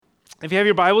If you have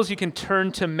your Bibles, you can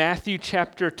turn to Matthew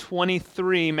chapter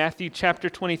 23. Matthew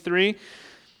chapter 23,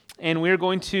 and we're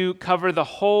going to cover the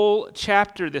whole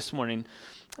chapter this morning.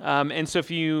 And so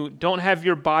if you don't have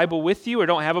your Bible with you or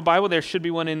don't have a Bible, there should be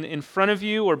one in front of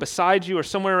you or beside you or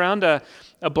somewhere around, a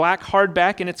black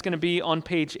hardback, and it's going to be on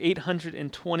page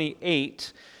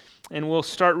 828. And we'll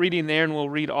start reading there, and we'll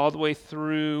read all the way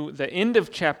through the end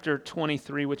of chapter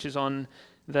 23, which is on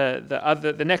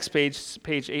the next page,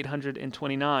 page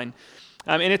 829.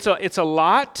 And it's a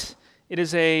lot. It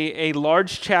is a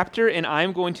large chapter, and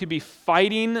I'm going to be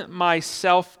fighting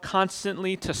myself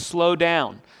constantly to slow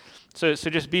down. So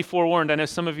just be forewarned. I know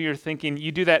some of you are thinking,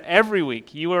 you do that every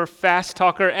week. You are a fast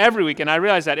talker every week, and I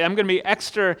realize that. I'm going to be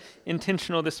extra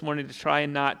intentional this morning to try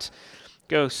and not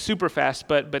go super fast,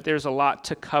 but there's a lot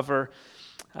to cover.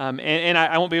 And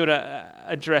I won't be able to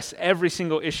address every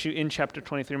single issue in chapter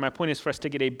 23. My point is for us to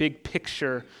get a big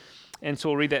picture, and so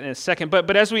we'll read that in a second.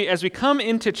 But as we come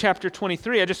into chapter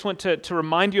 23, I just want to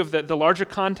remind you of the larger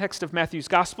context of Matthew's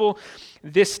gospel.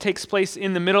 This takes place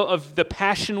in the middle of the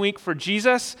Passion Week for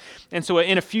Jesus, and so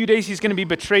in a few days he's going to be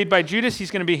betrayed by Judas.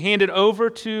 He's going to be handed over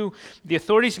to the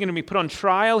authorities. He's going to be put on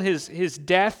trial. His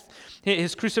death,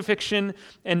 his crucifixion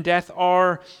and death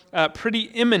are pretty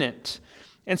imminent.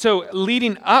 And so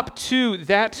leading up to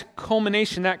that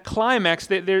culmination, that climax,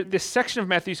 this section of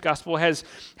Matthew's gospel has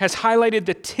highlighted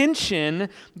the tension,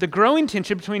 the growing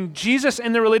tension between Jesus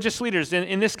and the religious leaders,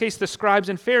 in this case, the scribes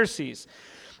and Pharisees.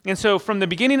 And so from the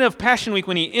beginning of Passion Week,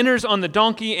 when he enters on the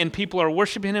donkey and people are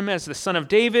worshiping him as the Son of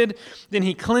David, then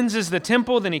he cleanses the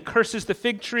temple, then he curses the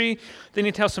fig tree, then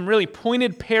he tells some really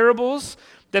pointed parables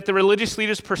that the religious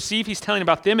leaders perceive he's telling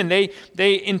about them, and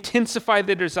they intensify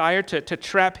their desire to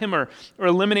trap him or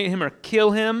eliminate him or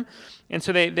kill him. And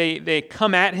so they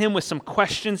come at him with some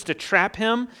questions to trap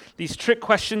him, these trick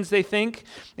questions, they think.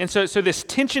 And so this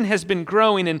tension has been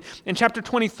growing, and chapter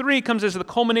 23 comes as the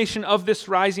culmination of this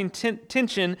rising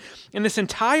tension. And this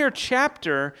entire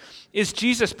chapter is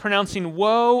Jesus pronouncing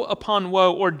woe upon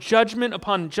woe, or judgment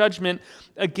upon judgment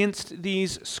against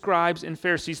these scribes and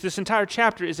Pharisees. This entire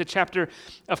chapter is a chapter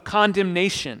of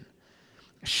condemnation,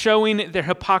 showing their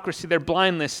hypocrisy, their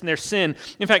blindness, and their sin.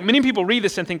 In fact, many people read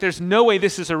this and think there's no way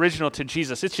this is original to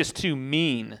Jesus. It's just too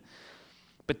mean.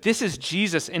 But this is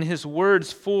Jesus and his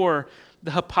words for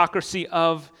the hypocrisy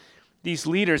of these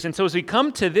leaders. And so as we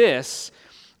come to this,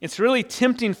 it's really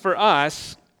tempting for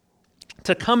us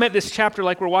to come at this chapter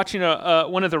like we're watching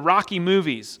one of the Rocky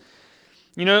movies.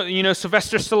 You know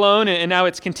Sylvester Stallone, and now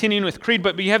it's continuing with Creed,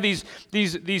 but you have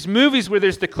these movies where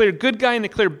there's the clear good guy and the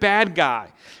clear bad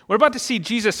guy. We're about to see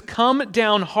Jesus come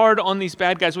down hard on these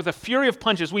bad guys with a fury of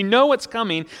punches. We know what's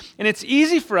coming, and it's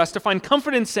easy for us to find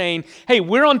comfort in saying, hey,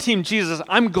 we're on Team Jesus.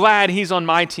 I'm glad he's on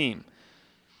my team.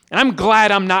 And I'm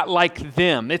glad I'm not like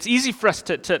them. It's easy for us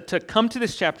to come to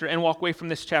this chapter and walk away from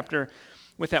this chapter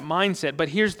with that mindset. But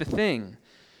here's the thing.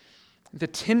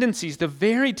 The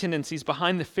very tendencies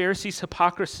behind the Pharisees'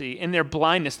 hypocrisy and their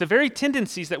blindness, the very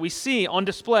tendencies that we see on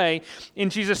display in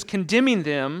Jesus condemning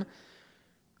them,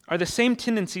 are the same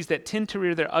tendencies that tend to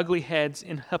rear their ugly heads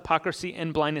in hypocrisy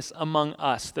and blindness among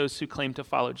us, those who claim to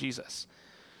follow Jesus.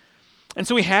 And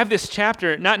so we have this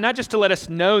chapter, not just to let us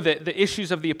know the issues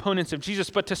of the opponents of Jesus,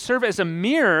 but to serve as a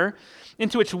mirror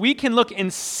into which we can look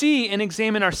and see and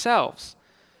examine ourselves.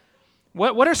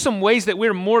 What are some ways that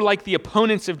we're more like the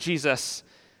opponents of Jesus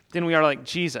than we are like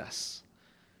Jesus?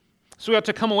 So we ought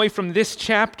to come away from this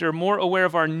chapter more aware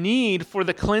of our need for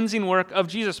the cleansing work of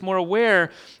Jesus, more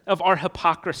aware of our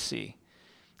hypocrisy.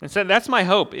 And so that's my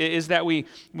hope, is that we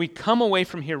come away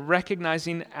from here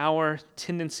recognizing our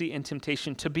tendency and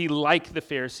temptation to be like the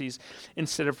Pharisees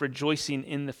instead of rejoicing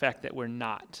in the fact that we're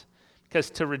not. Because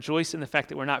to rejoice in the fact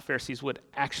that we're not Pharisees would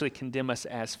actually condemn us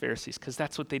as Pharisees, because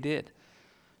that's what they did.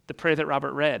 The prayer that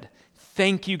Robert read,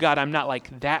 thank you, God, I'm not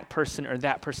like that person or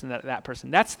that person, that person.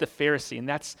 That's the Pharisee, and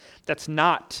that's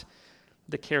not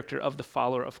the character of the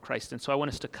follower of Christ. And so I want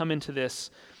us to come into this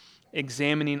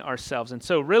examining ourselves. And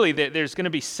so really, there's going to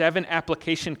be 7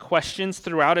 application questions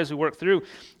throughout as we work through.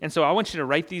 And so I want you to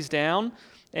write these down,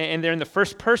 and they're in the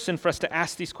first person for us to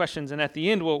ask these questions. And at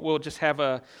the end, we'll just have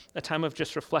a time of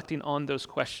just reflecting on those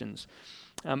questions.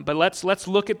 But let's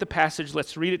look at the passage.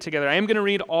 Let's read it together. I am going to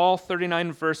read all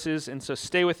 39 verses, and so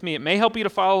stay with me. It may help you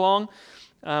to follow along,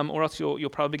 or else you'll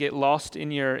probably get lost in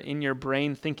your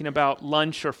brain thinking about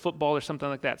lunch or football or something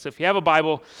like that. So if you have a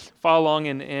Bible, follow along,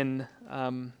 and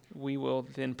we will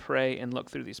then pray and look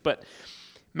through these. But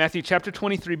Matthew chapter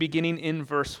 23, beginning in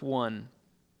verse 1.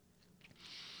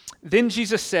 Then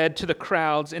Jesus said to the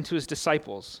crowds and to his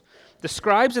disciples, The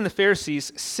scribes and the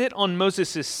Pharisees sit on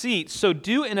Moses' seat, so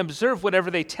do and observe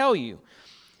whatever they tell you.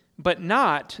 but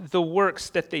not the works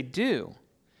that they do.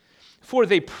 For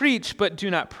they preach, but do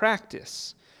not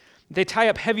practice. They tie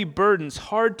up heavy burdens,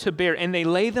 hard to bear, and they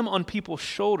lay them on people's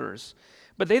shoulders,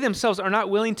 but they themselves are not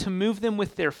willing to move them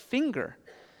with their finger.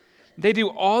 They do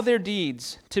all their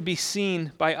deeds to be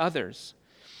seen by others.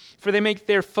 For they make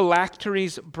their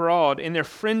phylacteries broad and their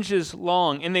fringes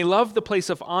long, and they love the place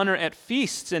of honor at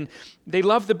feasts, and they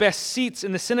love the best seats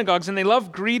in the synagogues, and they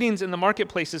love greetings in the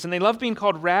marketplaces, and they love being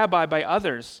called rabbi by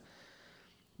others.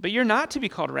 But you're not to be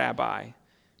called rabbi,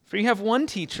 for you have one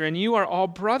teacher, and you are all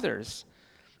brothers.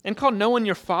 And call no one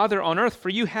your father on earth, for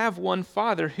you have one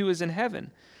Father who is in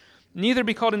heaven. Neither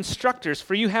be called instructors,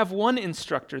 for you have one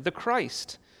instructor, the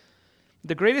Christ.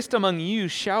 The greatest among you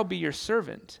shall be your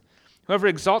servant. Whoever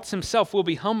exalts himself will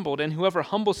be humbled, and whoever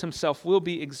humbles himself will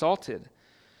be exalted.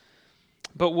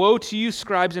 But woe to you,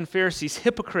 scribes and Pharisees,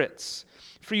 hypocrites,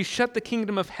 for you shut the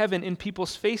kingdom of heaven in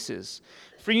people's faces.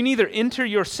 For you neither enter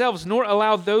yourselves nor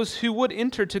allow those who would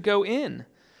enter to go in.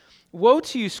 Woe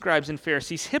to you, scribes and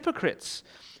Pharisees, hypocrites,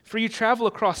 for you travel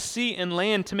across sea and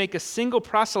land to make a single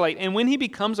proselyte, and when he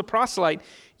becomes a proselyte,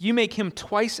 you make him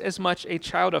twice as much a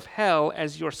child of hell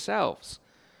as yourselves.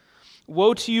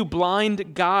 Woe to you,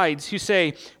 blind guides, who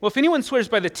say, well, if anyone swears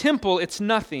by the temple, it's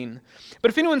nothing.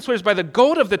 But if anyone swears by the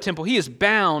gold of the temple, he is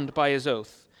bound by his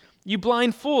oath. You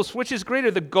blind fools, which is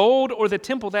greater, the gold or the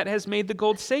temple that has made the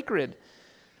gold sacred?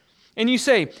 And you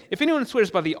say, if anyone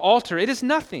swears by the altar, it is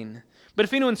nothing. But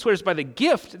if anyone swears by the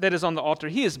gift that is on the altar,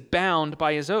 he is bound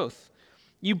by his oath.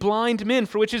 You blind men,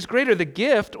 for which is greater, the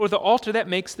gift or the altar that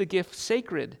makes the gift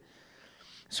sacred?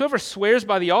 So whoever swears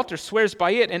by the altar swears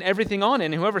by it and everything on it,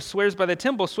 and whoever swears by the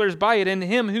temple swears by it and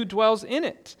him who dwells in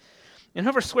it. And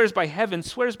whoever swears by heaven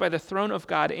swears by the throne of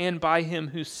God and by him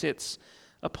who sits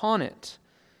upon it.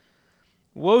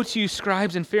 Woe to you,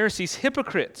 scribes and Pharisees,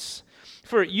 hypocrites,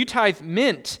 for you tithe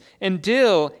mint and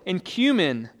dill and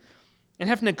cumin, and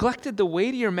have neglected the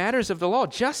weightier matters of the law,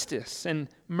 justice and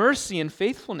mercy and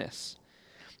faithfulness.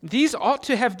 These ought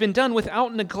to have been done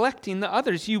without neglecting the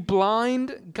others. You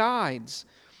blind guides,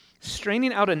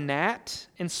 straining out a gnat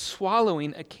and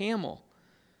swallowing a camel.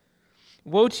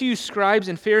 Woe to you, scribes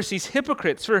and Pharisees,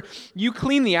 hypocrites, for you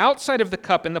clean the outside of the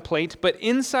cup and the plate, but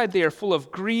inside they are full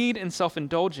of greed and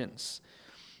self-indulgence.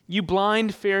 You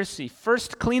blind Pharisee,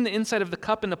 first clean the inside of the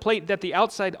cup and the plate, that the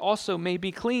outside also may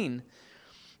be clean.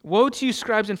 Woe to you,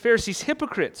 scribes and Pharisees,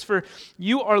 hypocrites, for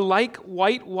you are like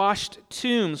whitewashed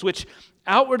tombs, which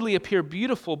outwardly appear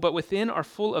beautiful, but within are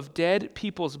full of dead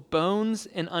people's bones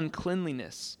and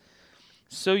uncleanliness.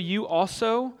 So you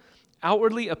also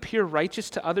outwardly appear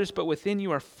righteous to others, but within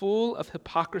you are full of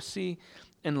hypocrisy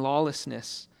and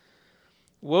lawlessness.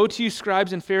 Woe to you,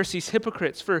 scribes and Pharisees,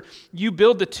 hypocrites, for you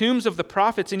build the tombs of the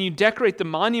prophets and you decorate the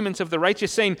monuments of the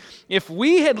righteous, saying, if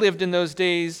we had lived in those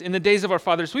days, in the days of our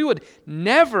fathers, we would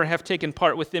never have taken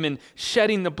part with them in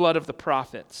shedding the blood of the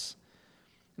prophets.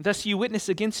 Thus you witness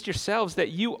against yourselves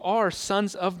that you are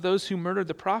sons of those who murdered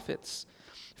the prophets.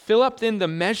 Fill up then the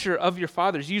measure of your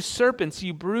fathers. You serpents,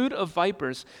 you brood of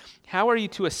vipers, how are you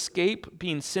to escape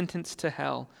being sentenced to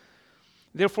hell?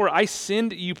 Therefore I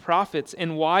send you prophets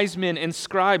and wise men and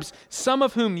scribes, some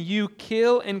of whom you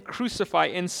kill and crucify,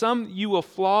 and some you will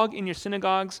flog in your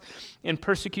synagogues and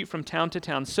persecute from town to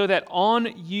town, so that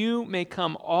on you may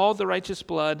come all the righteous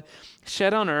blood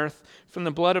shed on earth, from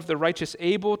the blood of the righteous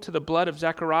Abel to the blood of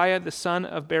Zechariah the son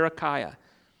of Berechiah,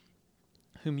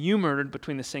 whom you murdered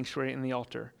between the sanctuary and the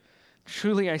altar.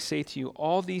 Truly I say to you,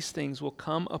 all these things will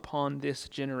come upon this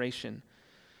generation.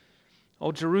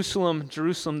 O Jerusalem,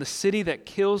 Jerusalem, the city that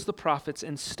kills the prophets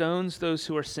and stones those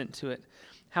who are sent to it.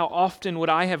 How often would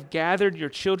I have gathered your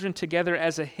children together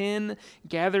as a hen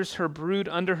gathers her brood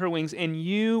under her wings, and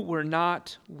you were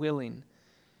not willing.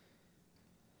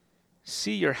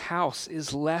 See, your house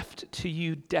is left to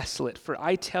you desolate, for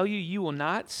I tell you, you will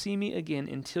not see me again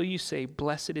until you say,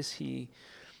 blessed is he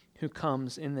who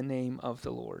comes in the name of the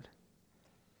Lord.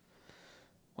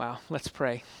 Wow, let's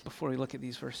pray before we look at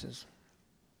these verses.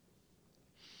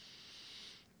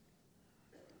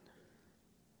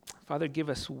 Father, give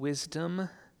us wisdom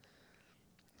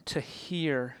to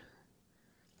hear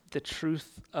the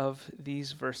truth of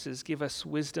these verses. Give us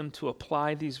wisdom to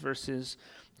apply these verses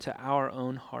to our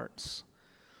own hearts.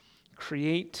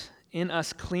 Create in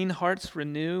us clean hearts,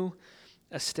 renew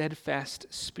a steadfast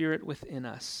spirit within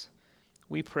us.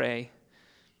 We pray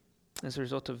as a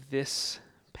result of this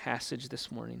passage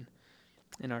this morning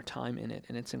and our time in it.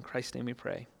 And it's in Christ's name we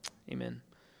pray. Amen.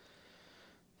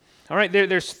 All right,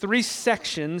 there's three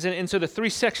sections, and so the three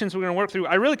sections we're going to work through,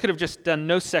 I really could have just done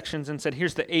no sections and said,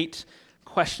 here's the 8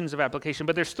 questions of application.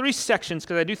 But there's three sections,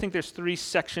 because I do think there's three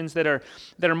sections that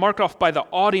are marked off by the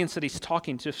audience that he's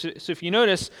talking to. So if you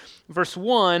notice, verse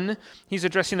 1, he's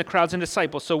addressing the crowds and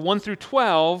disciples. So 1 through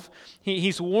 12,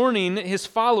 he's warning his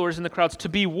followers in the crowds to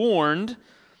be warned. So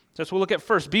that's what we'll look at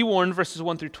first. Be warned, verses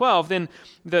 1 through 12. Then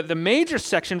the major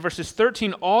section, verses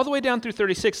 13 all the way down through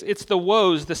 36, it's the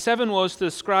woes, the 7 woes to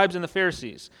the scribes and the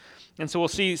Pharisees. And so we'll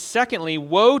see, secondly,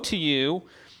 woe to you,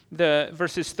 the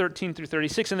verses 13 through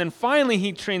 36. And then finally,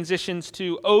 he transitions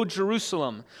to, O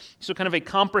Jerusalem. So kind of a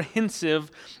comprehensive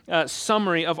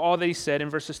summary of all that he said in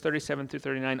verses 37 through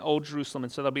 39, O Jerusalem.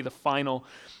 And so that'll be the final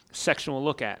section we'll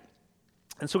look at.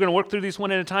 And so we're going to work through these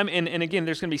one at a time. And again,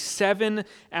 there's going to be 7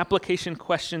 application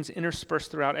questions interspersed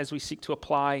throughout as we seek to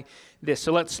apply this.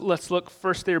 So let's look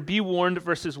first there. Be warned,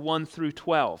 verses 1 through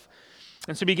 12.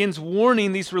 And so he begins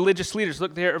warning these religious leaders.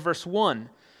 Look there at verse 1.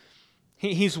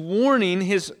 He's warning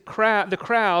the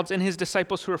crowds and his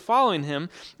disciples who are following him,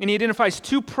 and he identifies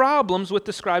 2 problems with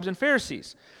the scribes and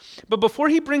Pharisees. But before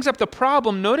he brings up the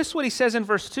problem, notice what he says in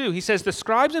verse 2. He says, the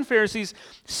scribes and Pharisees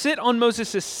sit on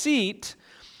Moses' seat,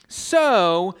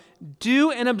 so do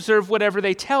and observe whatever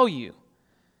they tell you.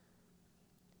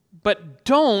 But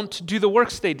don't do the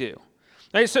works they do.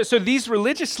 Right? So these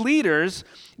religious leaders,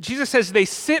 Jesus says they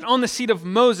sit on the seat of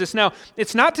Moses. Now,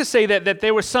 it's not to say that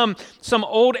there was some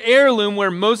old heirloom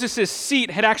where Moses' seat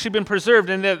had actually been preserved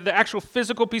and the actual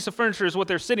physical piece of furniture is what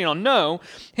they're sitting on. No,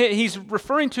 he's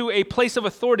referring to a place of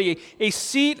authority, a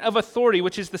seat of authority,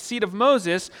 which is the seat of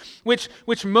Moses, which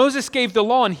Moses gave the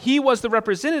law, and he was the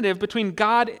representative between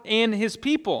God and his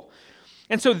people.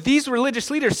 And so these religious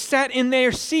leaders sat in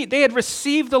their seat. They had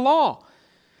received the law.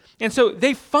 And so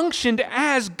they functioned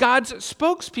as God's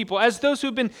spokespeople, as those who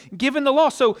have been given the law.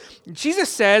 So Jesus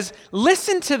says,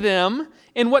 listen to them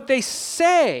in what they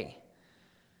say.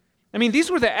 I mean, these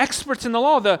were the experts in the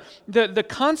law. The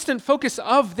constant focus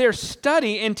of their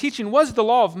study and teaching was the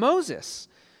law of Moses.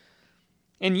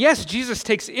 And yes, Jesus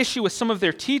takes issue with some of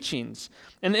their teachings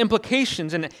and the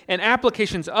implications and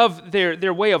applications of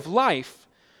their way of life.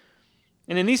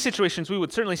 And in these situations, we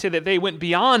would certainly say that they went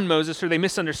beyond Moses or they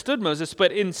misunderstood Moses.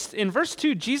 But in verse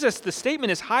 2, Jesus, the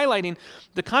statement is highlighting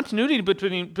the continuity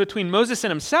between Moses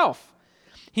and himself.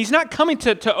 He's not coming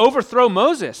to overthrow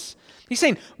Moses. He's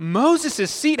saying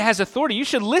Moses' seat has authority. You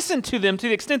should listen to them to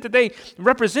the extent that they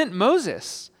represent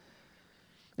Moses.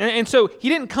 And so he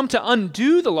didn't come to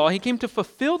undo the law. He came to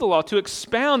fulfill the law, to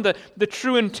expound the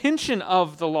true intention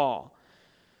of the law.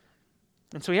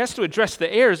 And so he has to address the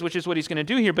heirs, which is what he's going to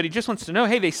do here, but he just wants to know,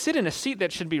 hey, they sit in a seat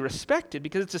that should be respected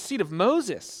because it's a seat of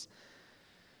Moses.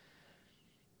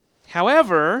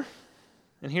 However,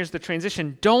 and here's the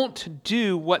transition, don't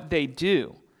do what they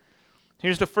do.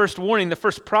 Here's the first warning, the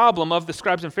first problem of the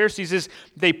scribes and Pharisees is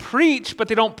they preach, but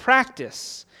they don't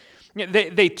practice.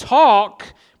 They talk,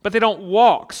 but they don't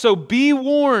walk. So be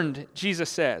warned, Jesus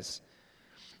says.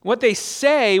 What they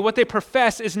say, what they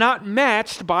profess is not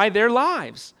matched by their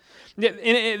lives.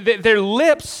 Their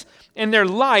lips and their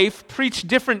life preach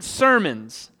different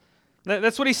sermons.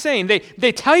 That's what he's saying.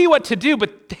 They tell you what to do,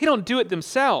 but they don't do it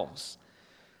themselves.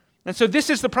 And so this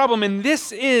is the problem, and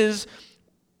this is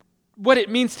what it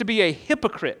means to be a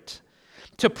hypocrite.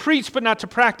 To preach but not to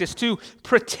practice, to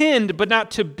pretend but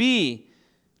not to be.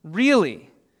 Really.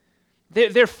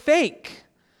 They're fake.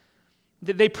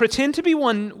 They pretend to be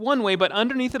one way, but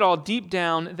underneath it all, deep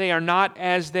down, they are not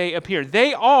as they appear.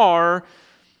 They are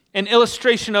an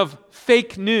illustration of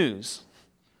fake news,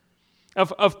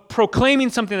 of proclaiming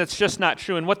something that's just not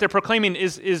true. And what they're proclaiming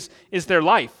is their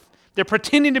life. They're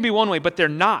pretending to be one way, but they're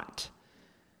not.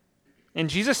 And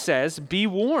Jesus says, be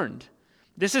warned.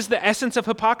 This is the essence of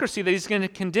hypocrisy that he's going to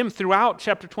condemn throughout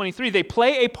chapter 23. They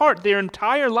play a part. Their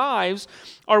entire lives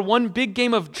are one big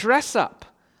game of dress up.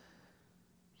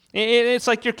 It's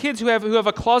like your kids who have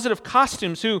a closet of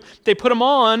costumes, who they put them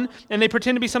on and they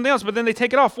pretend to be something else, but then they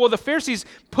take it off. Well, the Pharisees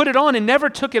put it on and never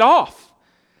took it off.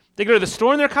 They go to the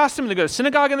store in their costume, they go to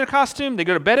synagogue in their costume, they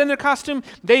go to bed in their costume.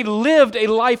 They lived a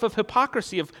life of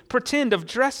hypocrisy, of pretend, of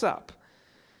dress up.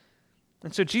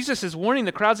 And so Jesus is warning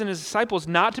the crowds and his disciples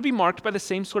not to be marked by the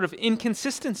same sort of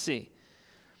inconsistency.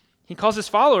 He calls his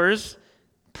followers,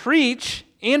 preach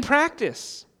and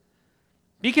practice.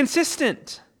 Be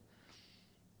consistent.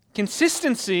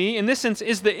 Consistency, in this sense,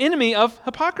 is the enemy of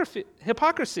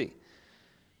hypocrisy.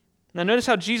 Now notice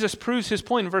how Jesus proves his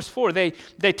point in verse 4. They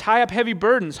tie up heavy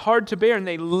burdens, hard to bear, and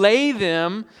they lay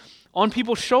them on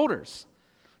people's shoulders.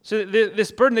 So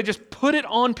this burden, they just put it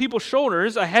on people's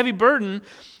shoulders, a heavy burden,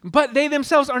 but they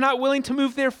themselves are not willing to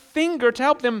move their finger to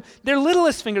help them, their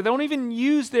littlest finger. They won't even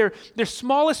use their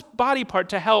smallest body part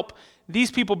to help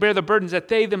these people bear the burdens that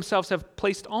they themselves have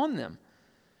placed on them.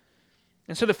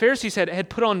 And so the Pharisees had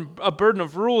put on a burden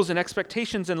of rules and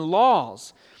expectations and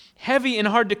laws, heavy and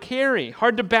hard to carry,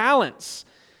 hard to balance,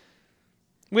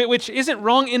 which isn't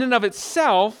wrong in and of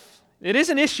itself. It is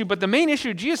an issue, but the main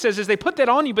issue, Jesus says, is they put that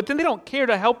on you, but then they don't care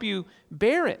to help you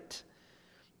bear it.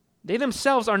 They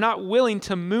themselves are not willing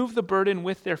to move the burden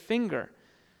with their finger.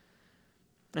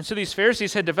 And so these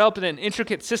Pharisees had developed an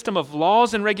intricate system of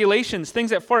laws and regulations,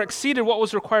 things that far exceeded what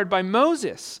was required by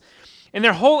Moses. And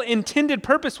their whole intended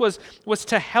purpose was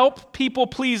to help people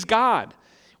please God.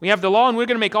 We have the law, and we're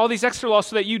going to make all these extra laws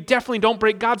so that you definitely don't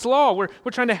break God's law. We're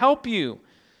trying to help you.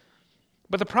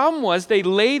 But the problem was they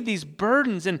laid these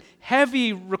burdens and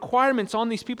heavy requirements on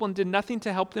these people and did nothing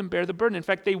to help them bear the burden. In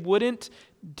fact, they wouldn't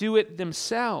do it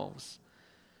themselves.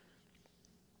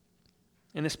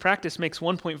 And this practice makes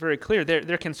one point very clear.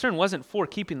 Their concern wasn't for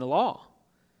keeping the law.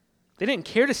 They didn't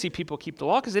care to see people keep the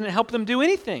law because it didn't help them do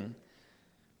anything.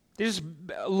 They just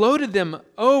loaded them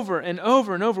over and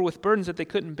over and over with burdens that they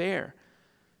couldn't bear.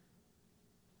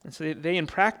 And so they in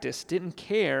practice didn't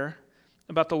care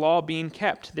about the law being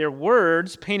kept. Their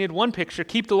words painted one picture,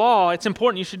 keep the law, it's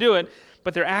important, you should do it,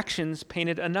 but their actions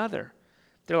painted another.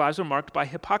 Their lives were marked by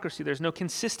hypocrisy. There's no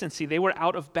consistency. They were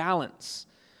out of balance.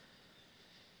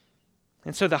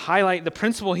 And so the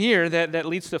principle here that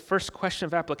leads to the first question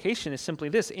of application is simply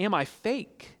this: am I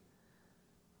fake?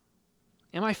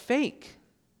 Am I fake?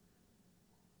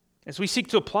 As we seek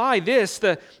to apply this,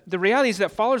 the reality is that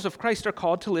followers of Christ are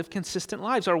called to live consistent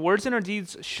lives. Our words and our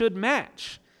deeds should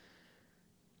match.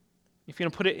 If you're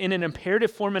going to put it in an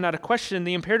imperative form and not a question,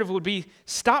 the imperative would be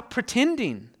stop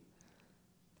pretending.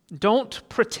 Don't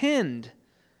pretend.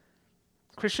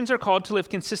 Christians are called to live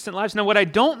consistent lives. Now, what I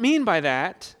don't mean by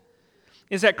that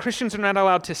is that Christians are not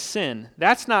allowed to sin.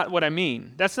 That's not what I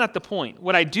mean. That's not the point.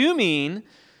 What I do mean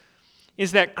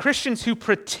is that Christians who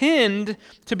pretend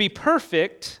to be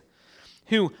perfect,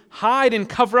 who hide and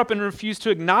cover up and refuse to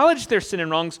acknowledge their sin and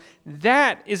wrongs,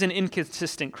 that is an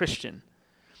inconsistent Christian.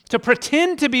 To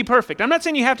pretend to be perfect. I'm not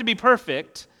saying you have to be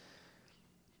perfect,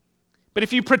 but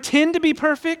if you pretend to be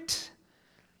perfect,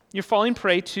 you're falling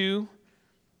prey to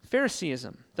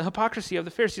Phariseeism, the hypocrisy of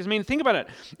the Pharisees. I mean, think about it.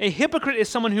 A hypocrite is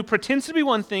someone who pretends to be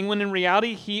one thing when in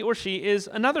reality he or she is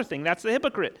another thing. That's the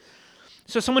hypocrite.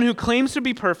 So someone who claims to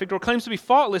be perfect or claims to be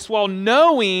faultless while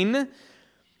knowing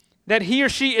that he or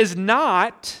she is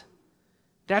not,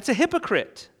 that's a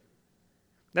hypocrite.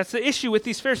 That's the issue with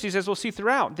these Pharisees, as we'll see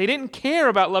throughout. They didn't care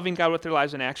about loving God with their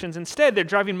lives and actions. Instead, their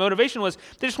driving motivation was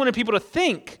they just wanted people to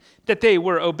think that they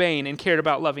were obeying and cared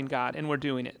about loving God and were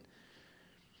doing it.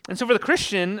 And so for the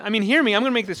Christian, hear me, I'm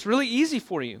going to make this really easy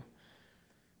for you.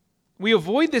 We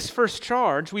avoid this first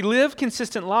charge. We live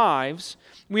consistent lives.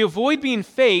 We avoid being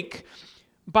fake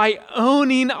by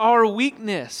owning our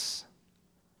weakness.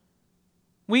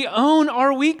 We own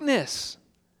our weakness.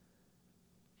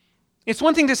 It's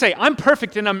one thing to say, I'm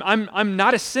perfect and I'm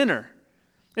not a sinner.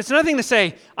 It's another thing to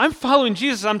say, I'm following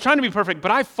Jesus, I'm trying to be perfect,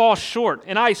 but I fall short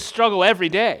and I struggle every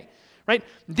day. Right?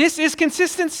 This is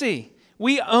consistency.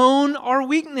 We own our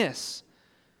weakness.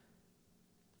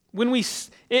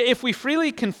 If we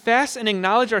freely confess and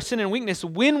acknowledge our sin and weakness,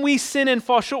 when we sin and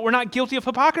fall short, we're not guilty of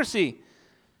hypocrisy.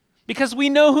 Because we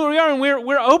know who we are and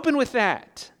we're open with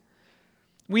that.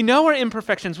 We know our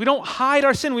imperfections. We don't hide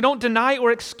our sin. We don't deny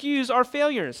or excuse our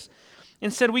failures.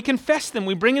 Instead, we confess them,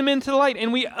 we bring them into the light,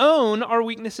 and we own our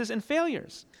weaknesses and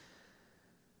failures.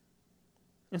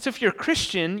 And so if you're a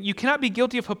Christian, you cannot be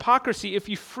guilty of hypocrisy if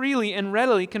you freely and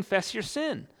readily confess your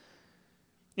sin.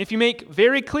 If you make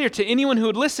very clear to anyone who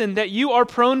would listen that you are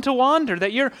prone to wander,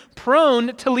 that you're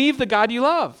prone to leave the God you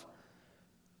love.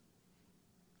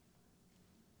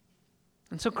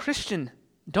 And so, Christian,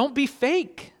 don't be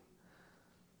fake.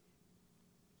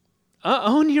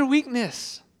 Own your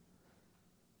weakness.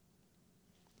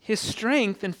 His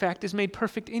strength, in fact, is made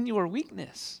perfect in your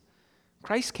weakness.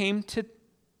 Christ came to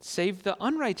save the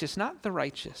unrighteous, not the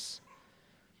righteous.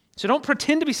 So don't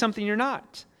pretend to be something you're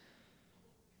not.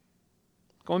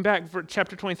 Going back for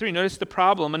chapter 23, notice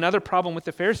another problem with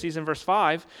the Pharisees in verse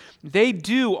 5. They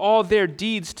do all their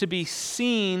deeds to be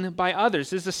seen by others.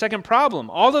 This is the second problem.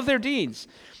 All of their deeds,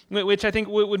 which I think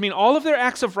would mean all of their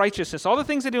acts of righteousness, all the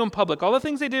things they do in public, all the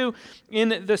things they do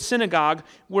in the synagogue,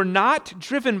 were not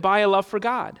driven by a love for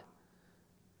God.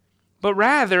 But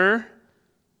rather,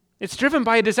 it's driven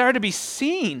by a desire to be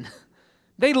seen.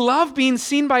 They love being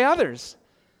seen by others,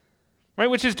 right?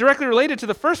 Which is directly related to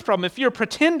the first problem. If you're a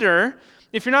pretender,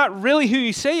 if you're not really who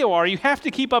you say you are, you have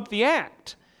to keep up the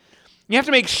act. You have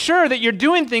to make sure that you're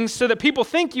doing things so that people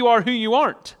think you are who you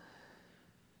aren't.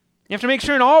 You have to make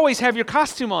sure and always have your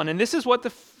costume on. And this is what the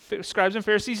scribes and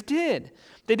Pharisees did.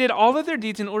 They did all of their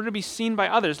deeds in order to be seen by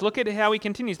others. Look at how he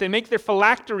continues. They make their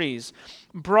phylacteries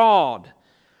broad,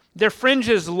 their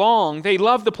fringes long. They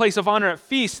love the place of honor at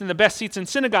feasts and the best seats in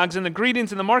synagogues and the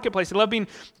greetings in the marketplace. They love being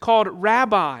called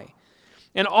rabbi.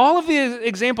 And all of these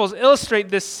examples illustrate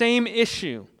this same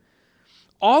issue.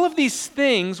 All of these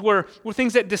things were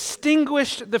things that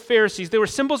distinguished the Pharisees. They were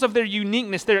symbols of their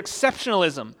uniqueness, their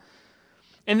exceptionalism.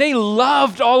 And they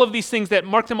loved all of these things that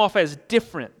marked them off as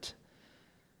different.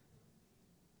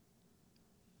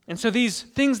 And so these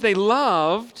things they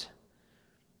loved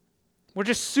were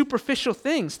just superficial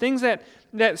things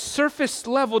that surface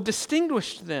level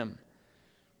distinguished them.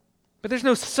 But there's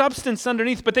no substance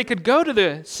underneath. But they could go to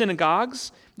the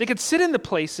synagogues. They could sit in the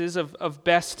places of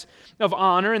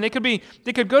honor, and they could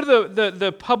go to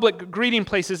the public greeting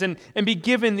places and be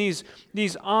given these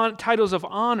titles of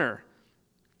honor.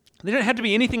 There didn't have to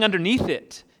be anything underneath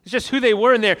it. It's just who they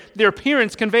were, and their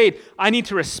appearance conveyed, I need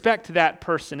to respect that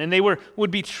person, and they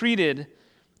would be treated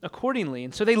accordingly.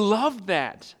 And so they loved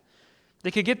that.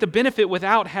 They could get the benefit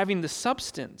without having the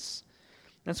substance.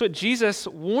 That's what Jesus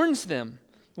warns them.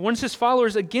 He warns his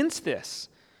followers against this.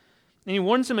 And he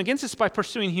warns them against this by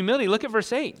pursuing humility. Look at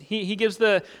verse 8. He gives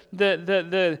the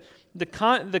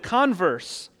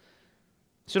converse.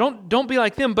 So don't be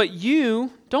like them, but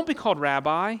you, don't be called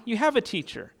rabbi. You have a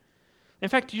teacher. In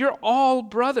fact, you're all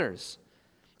brothers.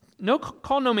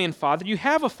 Call no man father. You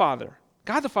have a father,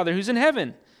 God the Father who's in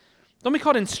heaven. Don't be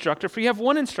called instructor, for you have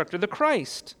one instructor, the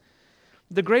Christ.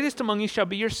 The greatest among you shall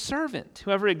be your servant.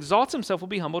 Whoever exalts himself will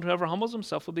be humbled. Whoever humbles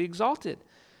himself will be exalted.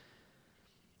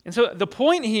 And so the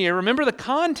point here, remember the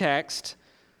context,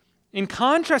 in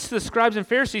contrast to the scribes and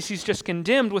Pharisees, he's just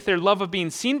condemned with their love of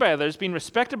being seen by others, being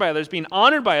respected by others, being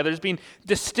honored by others, being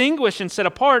distinguished and set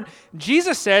apart.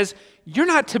 Jesus says, you're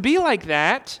not to be like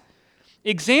that.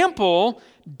 Example,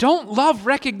 don't love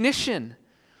recognition.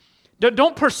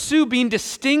 Don't pursue being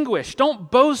distinguished.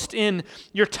 Don't boast in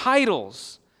your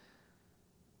titles.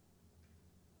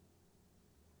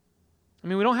 I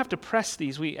mean, we don't have to press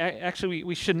these.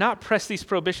 We should not press these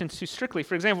prohibitions too strictly.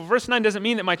 For example, verse 9 doesn't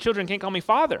mean that my children can't call me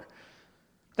father.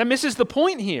 That misses the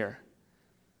point here.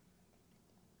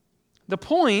 The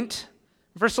point,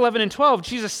 verse 11 and 12,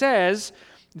 Jesus says,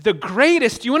 the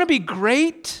greatest, you want to be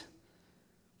great?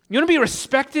 You want to be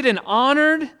respected and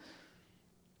honored?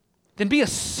 Then be a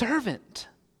servant,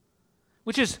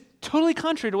 which is totally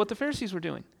contrary to what the Pharisees were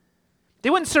doing. They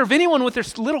wouldn't serve anyone with their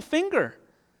little finger.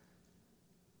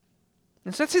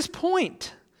 And so that's his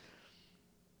point.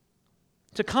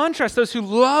 To contrast those who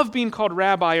love being called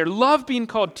rabbi or love being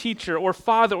called teacher or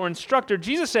father or instructor,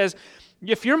 Jesus says,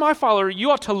 if you're my follower, you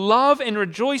ought to love and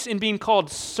rejoice in being called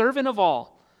servant of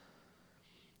all.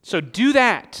 So do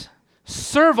that.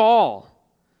 Serve all.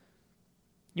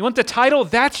 You want the title?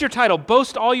 That's your title.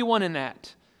 Boast all you want in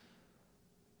that.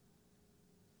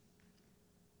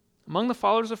 Among the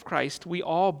followers of Christ, we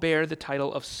all bear the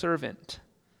title of servant.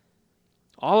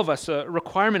 All of us, a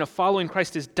requirement of following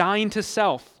Christ is dying to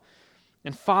self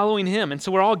and following him. And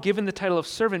so we're all given the title of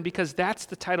servant because that's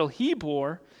the title he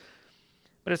bore.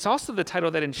 But it's also the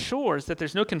title that ensures that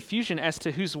there's no confusion as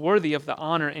to who's worthy of the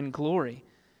honor and glory.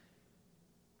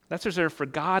 That's reserved for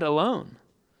God alone.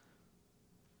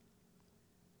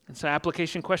 And so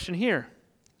application question here.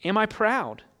 Am I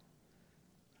proud?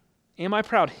 Am I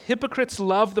proud? Hypocrites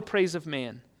love the praise of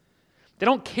man. They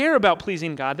don't care about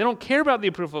pleasing God. They don't care about the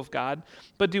approval of God,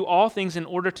 but do all things in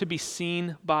order to be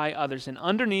seen by others. And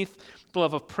underneath the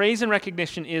love of praise and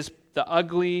recognition is the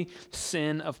ugly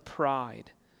sin of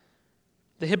pride.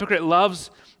 The hypocrite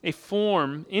loves any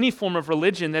form of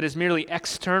religion that is merely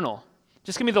external.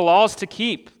 Just give me the laws to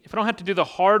keep. If I don't have to do the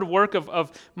hard work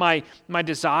of my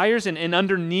desires and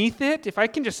underneath it, if I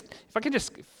can just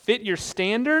fit your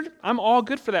standard, I'm all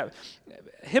good for that.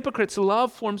 Hypocrites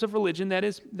love forms of religion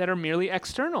that are merely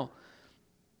external.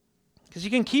 Because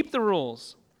you can keep the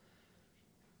rules.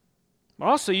 But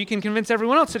also you can convince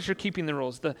everyone else that you're keeping the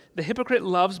rules. The hypocrite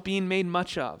loves being made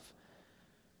much of.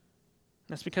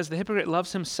 That's because the hypocrite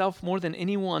loves himself more than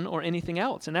anyone or anything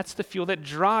else. And that's the fuel that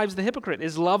drives the hypocrite,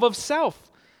 is love of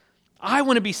self. I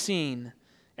want to be seen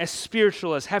as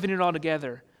spiritual, as having it all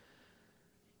together.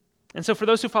 And so for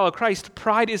those who follow Christ,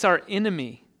 pride is our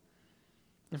enemy.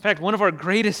 In fact, one of our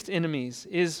greatest enemies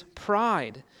is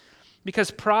pride,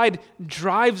 because pride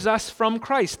drives us from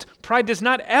Christ. Pride does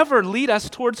not ever lead us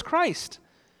towards Christ.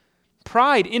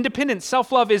 Pride, independence,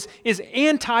 self-love is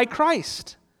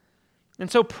anti-Christ. And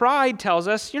so pride tells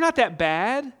us, you're not that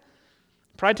bad.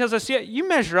 Pride tells us, yeah, you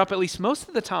measure up at least most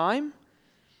of the time.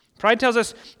 Pride tells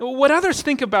us, what others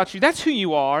think about you, that's who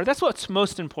you are. That's what's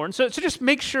most important. So just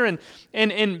make sure and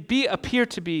appear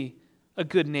to be a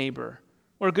good neighbor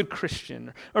or a good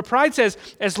Christian. Or pride says,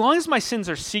 as long as my sins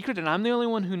are secret and I'm the only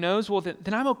one who knows, well,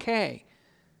 then I'm okay.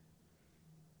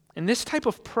 And this type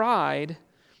of pride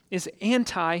is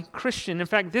anti-Christian. In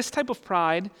fact, this type of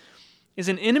pride is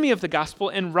an enemy of the gospel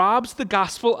and robs the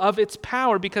gospel of its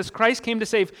power because Christ came to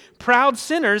save proud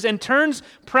sinners and turns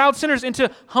proud sinners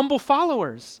into humble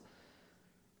followers.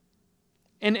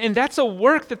 And that's a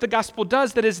work that the gospel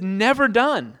does that is never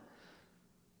done.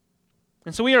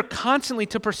 And so we are constantly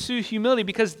to pursue humility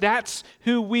because that's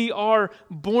who we are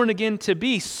born again to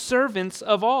be, servants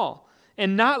of all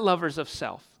and not lovers of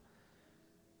self.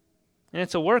 And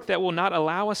it's a work that will not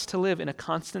allow us to live in a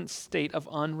constant state of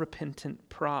unrepentant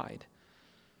pride.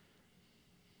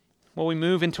 Well, we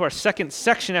move into our second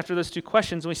section after those two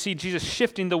questions, and we see Jesus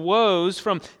shifting the woes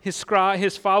from his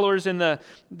followers and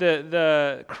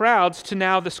the crowds to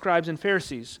now the scribes and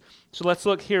Pharisees. So let's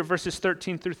look here, verses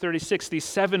 13 through 36, these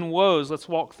 7 woes. Let's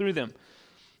walk through them.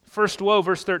 First woe,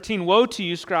 verse 13, woe to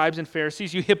you, scribes and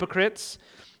Pharisees, you hypocrites!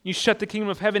 You shut the kingdom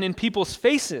of heaven in people's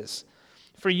faces,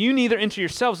 for you neither enter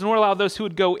yourselves nor allow those who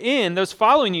would go in, those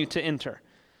following you, to enter.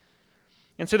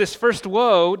 And so this first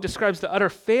woe describes the utter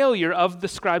failure of the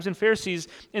scribes and Pharisees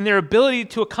in their ability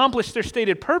to accomplish their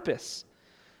stated purpose,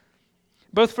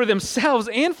 both for themselves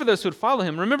and for those who would follow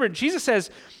him. Remember, Jesus says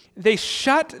they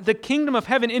shut the kingdom of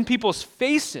heaven in people's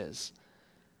faces.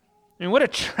 I mean, what a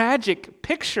tragic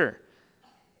picture.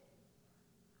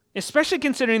 Especially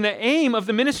considering the aim of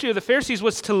the ministry of the Pharisees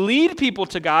was to lead people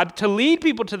to God, to lead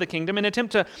people to the kingdom, and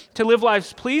attempt to live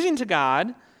lives pleasing to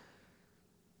God.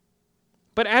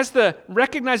 But as the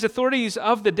recognized authorities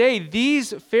of the day,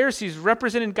 these Pharisees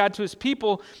represented God to his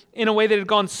people in a way that had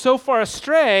gone so far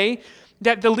astray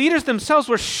that the leaders themselves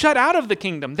were shut out of the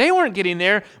kingdom. They weren't getting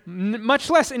there, much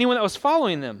less anyone that was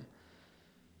following them.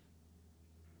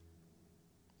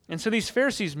 And so these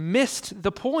Pharisees missed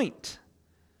the point.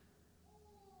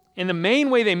 And the main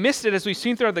way they missed it, as we've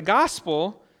seen throughout the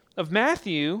Gospel of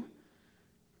Matthew,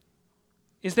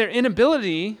 is their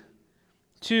inability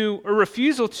or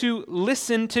refusal to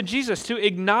listen to Jesus, to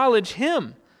acknowledge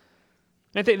him.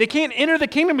 They can't enter the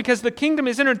kingdom because the kingdom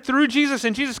is entered through Jesus,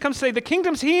 and Jesus comes to say, the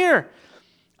kingdom's here.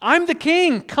 I'm the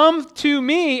king. Come to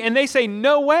me. And they say,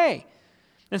 no way.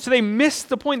 And so they miss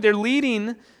the point. They're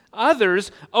leading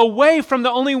others away from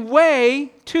the only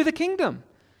way to the kingdom.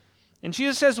 And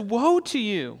Jesus says, woe to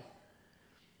you.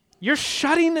 You're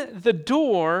shutting the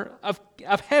door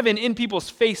of heaven in people's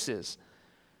faces.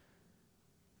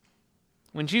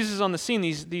 When Jesus is on the scene,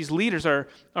 these leaders are,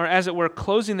 as it were,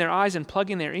 closing their eyes and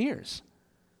plugging their ears.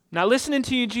 Not listening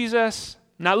to you, Jesus.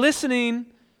 Not listening.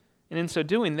 And in so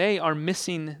doing, they are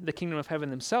missing the kingdom of heaven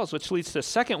themselves, which leads to a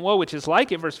second woe, which is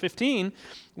like it, verse 15.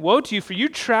 Woe to you, for you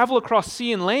travel across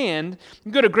sea and land.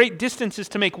 You go to great distances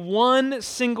to make one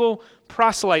single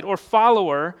proselyte or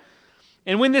follower.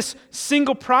 And when this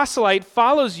single proselyte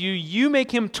follows you, you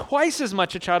make him twice as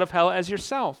much a child of hell as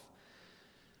yourself.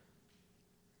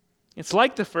 It's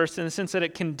like the first in the sense that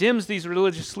it condemns these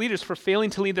religious leaders for failing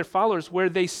to lead their followers where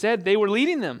they said they were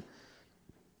leading them.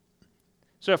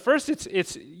 So at first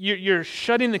you're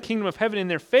shutting the kingdom of heaven in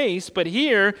their face, but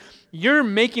here you're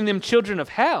making them children of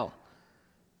hell.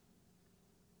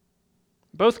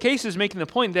 Both cases making the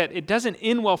point that it doesn't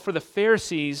end well for the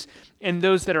Pharisees and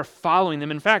those that are following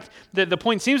them. In fact, the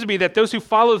point seems to be that those who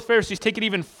follow the Pharisees take it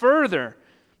even further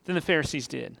than the Pharisees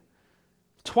did.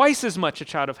 Twice as much a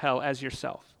child of hell as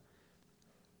yourself.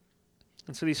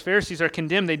 And so these Pharisees are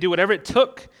condemned. They do whatever it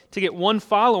took to get one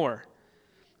follower,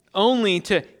 only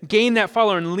to gain that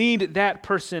follower and lead that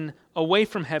person away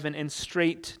from heaven and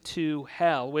straight to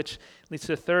hell, which leads to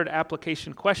the third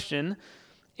application question.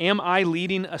 Am I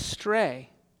leading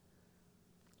astray?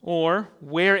 Or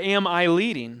where am I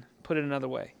leading? Put it another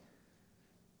way.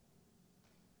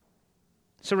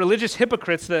 So religious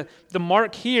hypocrites, the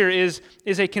mark here is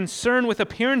a concern with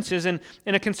appearances and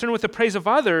a concern with the praise of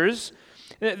others,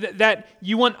 that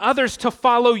you want others to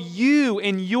follow you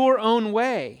in your own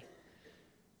way.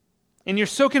 And you're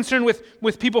so concerned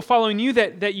with people following you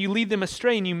that you lead them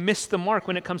astray and you miss the mark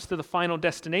when it comes to the final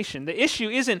destination. The issue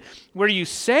isn't where you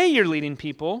say you're leading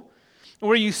people, or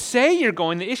where you say you're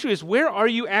going. The issue is, where are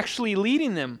you actually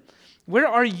leading them? Where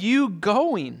are you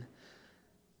going?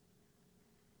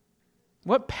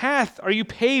 What path are you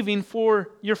paving for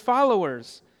your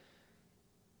followers,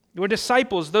 your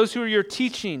disciples, those who are your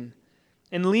teaching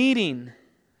and leading?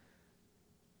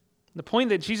 The point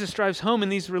that Jesus drives home in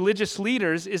these religious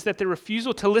leaders is that their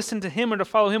refusal to listen to him or to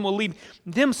follow him will lead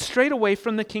them straight away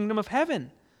from the kingdom of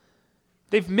heaven.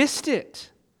 They've missed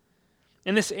it.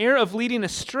 And this air of leading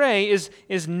astray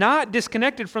is not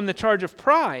disconnected from the charge of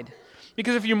pride.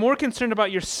 Because if you're more concerned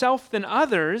about yourself than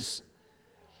others,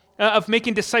 of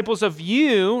making disciples of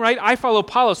you, right? I follow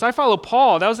Apollos, I follow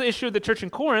Paul. That was the issue of the church in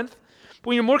Corinth. But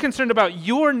when you're more concerned about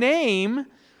your name,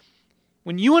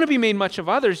 when you want to be made much of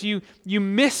others, you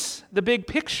miss the big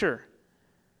picture.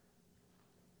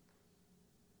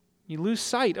 You lose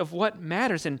sight of what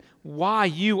matters and why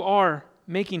you are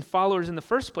making followers in the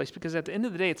first place, because at the end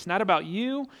of the day, it's not about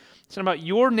you. It's not about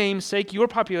your name's sake, your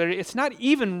popularity. It's not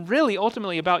even really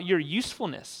ultimately about your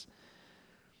usefulness.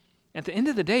 At the end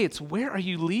of the day, it's where are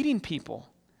you leading people?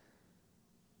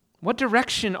 What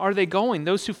direction are they going,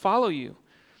 those who follow you?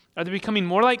 Are they becoming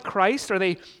more like Christ? Are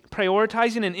they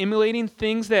prioritizing and emulating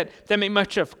things that make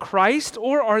much of Christ?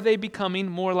 Or are they becoming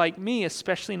more like me,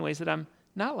 especially in ways that I'm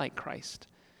not like Christ?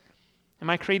 Am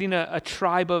I creating a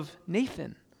tribe of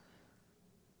Nathan?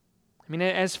 I mean,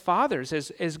 as fathers,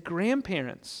 as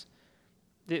grandparents,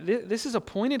 this is a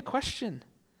pointed question.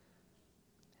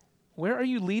 Where are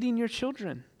you leading your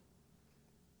children?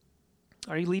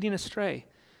 Are you leading astray?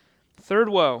 Third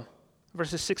woe,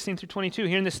 verses 16 through 22.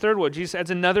 Here in this third woe, Jesus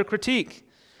adds another critique.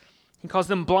 He calls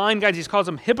them blind guides. He calls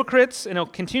them hypocrites, and he'll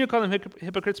continue to call them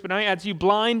hypocrites, but now he adds you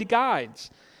blind guides.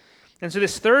 And so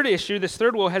this third issue, this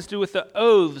third woe, has to do with the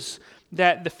oaths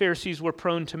that the Pharisees were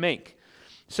prone to make.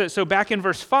 So back in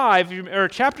verse 5, or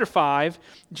chapter 5,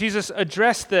 Jesus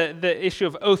addressed the issue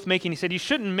of oath making. He said, you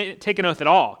shouldn't take an oath at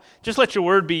all. Just let your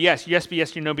word be yes be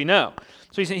yes, your no be no.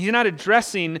 So he's not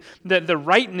addressing the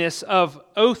rightness of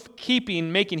oath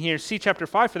keeping making here. See chapter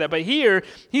 5 for that. But here,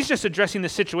 he's just addressing the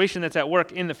situation that's at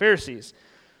work in the Pharisees.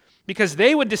 Because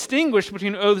they would distinguish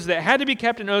between oaths that had to be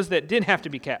kept and oaths that didn't have to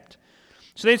be kept.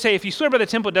 So they'd say, if you swear by the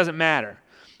temple, it doesn't matter.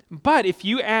 But if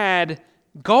you add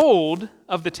gold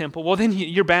of the temple, well, then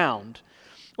you're bound.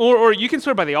 Or you can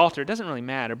swear by the altar. It doesn't really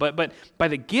matter. But by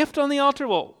the gift on the altar,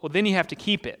 well, then you have to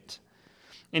keep it.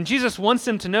 And Jesus wants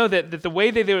them to know that the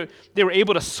way they were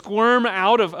able to squirm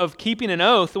out of keeping an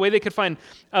oath, the way they could find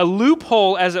a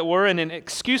loophole, as it were, and an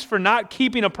excuse for not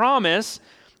keeping a promise,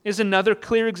 is another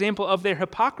clear example of their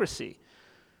hypocrisy.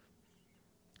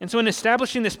 And so in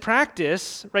establishing this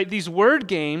practice, right, these word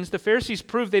games, the Pharisees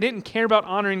proved they didn't care about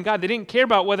honoring God. They didn't care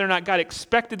about whether or not God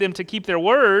expected them to keep their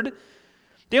word.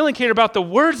 They only cared about the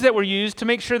words that were used to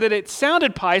make sure that it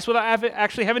sounded pious without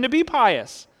actually having to be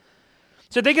pious.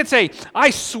 So they could say, I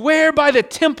swear by the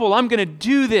temple, I'm going to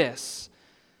do this.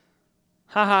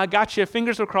 Haha, gotcha,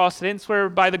 fingers were crossed. They didn't swear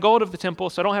by the gold of the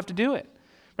temple, so I don't have to do it.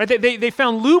 Right? They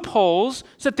found loopholes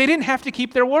so that they didn't have to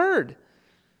keep their word.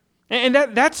 And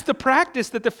that's the practice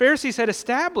that the Pharisees had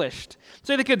established.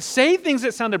 So they could say things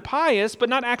that sounded pious, but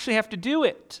not actually have to do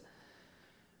it.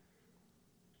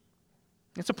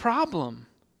 It's a problem.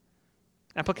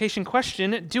 Application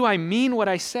question, do I mean what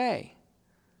I say?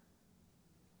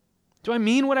 Do I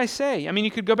mean what I say? I mean,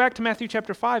 you could go back to Matthew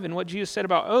chapter 5 and what Jesus said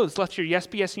about oaths. Let your yes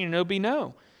be yes and your no be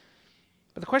no.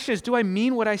 But the question is, do I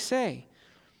mean what I say?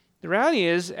 The reality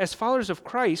is, as followers of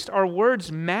Christ, our words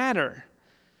matter.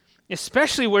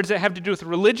 Especially words that have to do with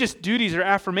religious duties or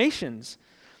affirmations.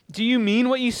 Do you mean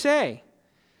what you say?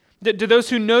 Do those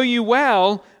who know you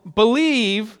well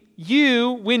believe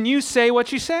you when you say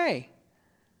what you say?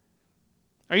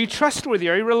 Are you trustworthy?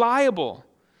 Are you reliable?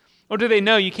 Or do they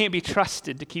know you can't be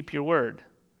trusted to keep your word?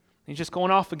 He's just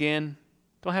going off again.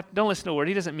 Don't listen to a word.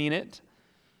 He doesn't mean it.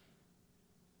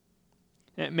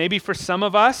 Maybe for some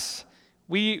of us,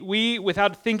 we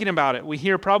without thinking about it, we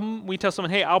hear a problem, we tell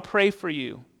someone, hey, I'll pray for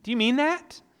you. Do you mean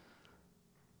that?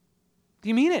 Do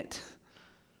you mean it?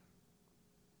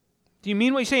 Do you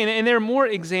mean what you say? And there are more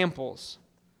examples.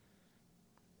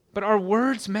 But our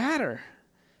words matter.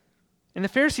 And the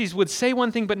Pharisees would say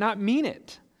one thing but not mean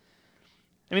it.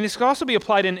 I mean, this could also be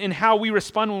applied in how we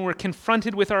respond when we're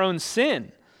confronted with our own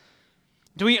sin.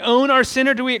 Do we own our sin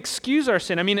or do we excuse our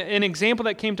sin? I mean, an example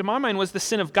that came to my mind was the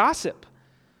sin of gossip.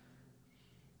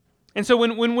 And so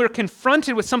when we're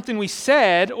confronted with something we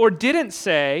said or didn't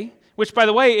say, which, by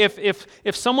the way,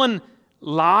 if someone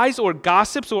lies or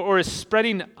gossips or is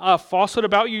spreading a falsehood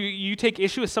about you, you take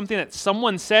issue with something that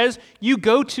someone says, you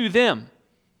go to them.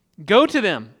 Go to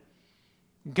them.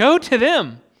 Go to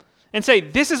them and say,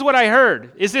 this is what I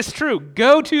heard. Is this true?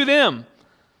 Go to them.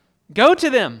 Go to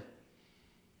them.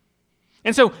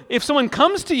 And so if someone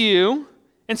comes to you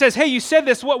and says, hey, you said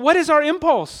this, what is our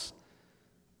impulse?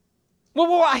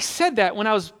 Well, I said that when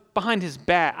I was behind his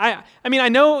back. I mean, I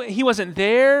know he wasn't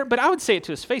there, but I would say it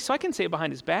to his face, so I can say it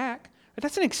behind his back. But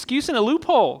that's an excuse and a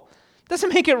loophole.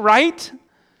 Doesn't make it right.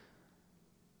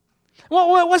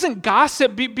 Well, it wasn't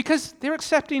gossip because they're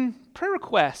accepting prayer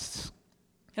requests.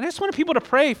 And I just wanted people to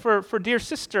pray for dear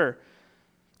sister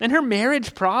and her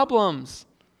marriage problems.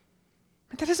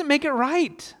 But that doesn't make it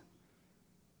right.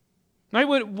 Right?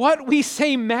 What we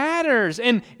say matters.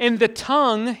 And the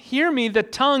tongue, hear me, the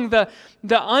tongue, the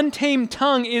untamed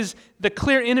tongue is the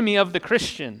clear enemy of the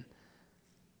Christian.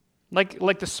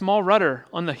 Like the small rudder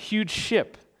on the huge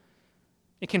ship.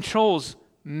 It controls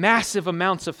massive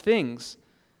amounts of things.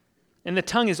 And the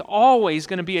tongue is always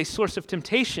going to be a source of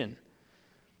temptation.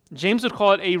 James would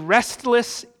call it a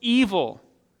restless evil,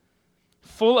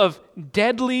 full of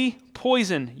deadly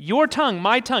poison. Your tongue,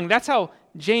 my tongue, that's how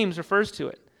James refers to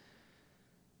it.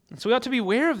 And so we ought to be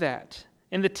aware of that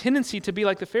and the tendency to be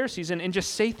like the Pharisees and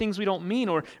just say things we don't mean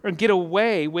or get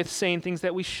away with saying things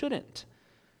that we shouldn't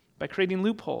by creating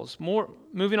loopholes.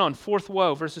 Moving on, fourth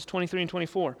woe, verses 23 and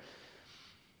 24.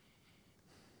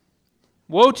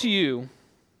 Woe to you,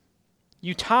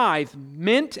 you tithe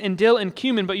mint and dill and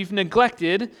cumin, but you've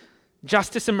neglected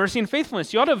justice and mercy and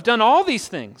faithfulness. You ought to have done all these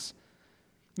things.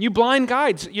 You blind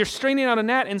guides, you're straining out a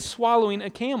gnat and swallowing a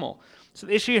camel. So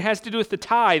the issue has to do with the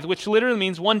tithe, which literally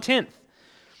means 1/10.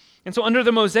 And so under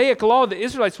the Mosaic law, the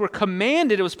Israelites were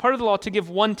commanded, it was part of the law, to give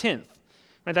 1/10.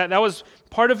 Right? That was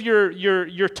part of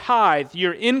your tithe.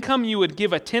 Your income, you would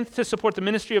give 1/10 to support the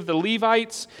ministry of the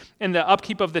Levites and the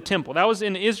upkeep of the temple. That was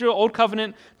in Israel, Old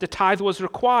Covenant, the tithe was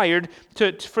required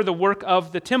for the work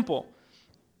of the temple.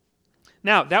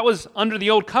 Now, that was under the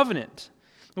Old Covenant,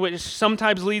 which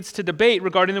sometimes leads to debate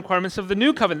regarding the requirements of the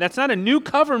New Covenant. That's not a New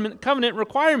Covenant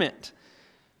requirement.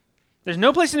 There's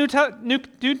no place in the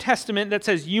New Testament that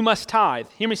says you must tithe.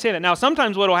 Hear me say that. Now,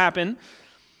 sometimes what will happen,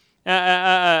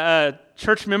 a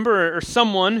church member or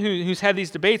someone who's had these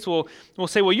debates will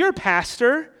say, well, you're a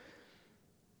pastor.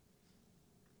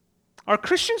 Are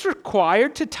Christians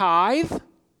required to tithe?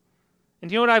 And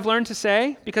do you know what I've learned to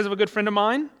say because of a good friend of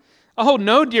mine? Oh,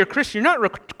 no, dear Christian, you're not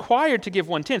required to give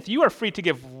 1/10. You are free to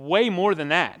give way more than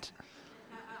that.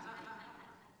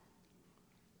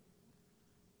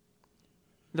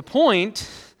 The point,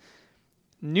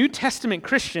 New Testament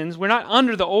Christians, we're not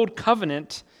under the Old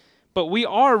Covenant, but we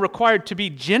are required to be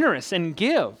generous and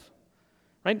give.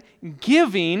 Right?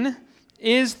 Giving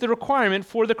is the requirement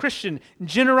for the Christian.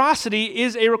 Generosity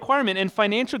is a requirement, and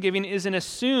financial giving is an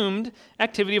assumed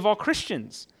activity of all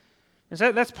Christians.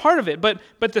 That's part of it. But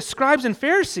the scribes and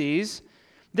Pharisees,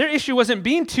 their issue wasn't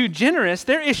being too generous.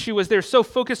 Their issue was they're so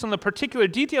focused on the particular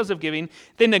details of giving,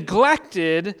 they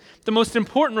neglected the most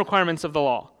important requirements of the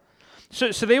law.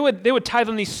 So they would tithe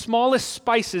on these smallest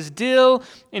spices, dill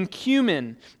and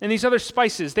cumin, and these other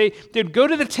spices. They'd go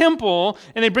to the temple,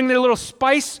 and they'd bring their little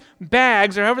spice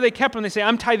bags, or however they kept them. They say,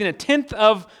 I'm tithing 1/10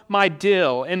 of my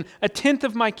dill and 1/10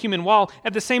 of my cumin, while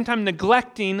at the same time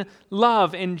neglecting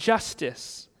love and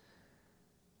justice.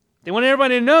 They wanted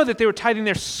everybody to know that they were tithing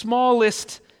their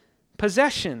smallest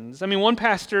possessions. I mean, one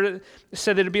pastor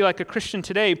said that it'd be like a Christian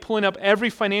today pulling up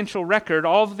every financial record,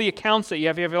 all of the accounts that you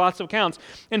have lots of accounts,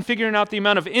 and figuring out the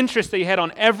amount of interest that you had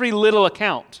on every little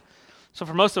account. So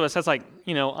for most of us, that's like,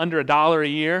 under $1 a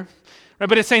year. Right?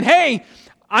 But it's saying, hey,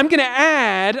 I'm going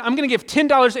to give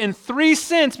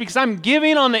 $10.03 because I'm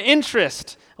giving on the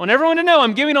interest. I want everyone to know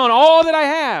I'm giving on all that I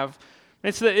have.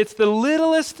 It's the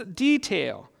littlest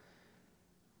detail.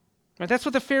 Right? That's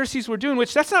what the Pharisees were doing,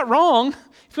 which that's not wrong.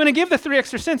 If you want to give the 3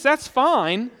 extra cents, that's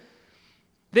fine.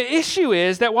 The issue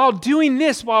is that while doing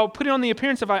this, while putting on the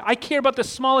appearance of I care about the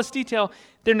smallest detail,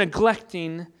 they're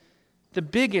neglecting the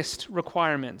biggest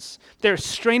requirements. They're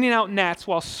straining out gnats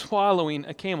while swallowing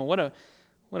a camel. What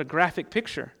a graphic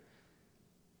picture.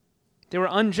 They were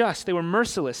unjust. They were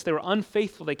merciless. They were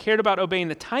unfaithful. They cared about obeying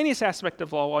the tiniest aspect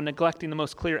of law while neglecting the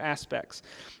most clear aspects.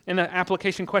 And the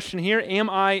application question here,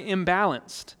 am I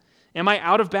imbalanced? Am I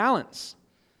out of balance?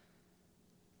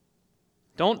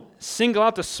 Don't single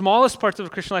out the smallest parts of the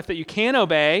Christian life that you can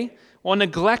obey while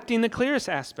neglecting the clearest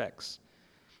aspects.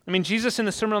 I mean, Jesus in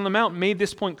the Sermon on the Mount made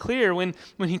this point clear when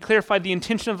he clarified the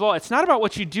intention of the law. It's not about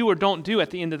what you do or don't do at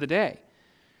the end of the day.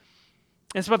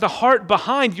 It's about the heart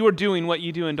behind your doing what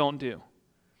you do and don't do.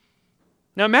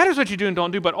 Now, it matters what you do and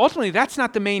don't do, but ultimately that's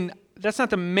not the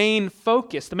main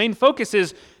focus. The main focus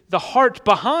is the heart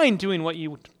behind doing what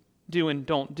you do and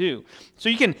don't do. So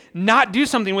you can not do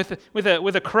something with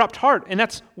a corrupt heart, and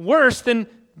that's worse than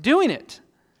doing it.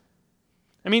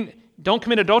 I mean, don't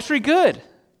commit adultery? Good.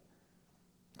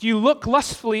 Do you look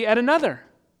lustfully at another?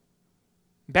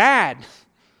 Bad.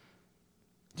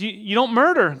 You don't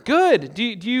murder? Good. Do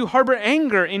you harbor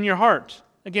anger in your heart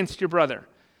against your brother?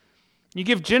 You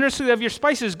give generously of your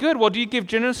spices? Good. Well, do you give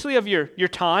generously of your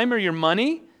time or your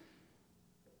money?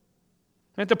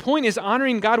 And the point is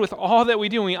honoring God with all that we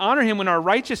do. And we honor Him when our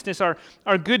righteousness, our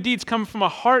good deeds come from a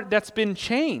heart that's been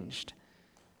changed.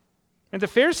 And the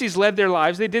Pharisees led their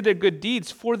lives. They did their good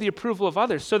deeds for the approval of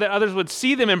others so that others would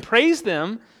see them and praise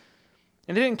them.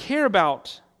 And they didn't care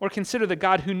about or consider the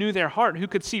God who knew their heart, who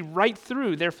could see right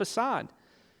through their facade,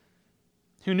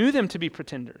 who knew them to be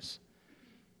pretenders.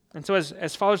 And so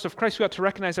as followers of Christ, we ought to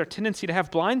recognize our tendency to have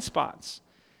blind spots,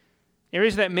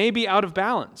 areas that may be out of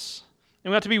balance.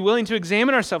 And we ought to be willing to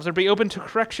examine ourselves or be open to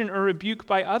correction or rebuke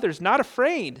by others, not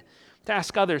afraid to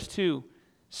ask others to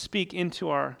speak into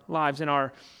our lives and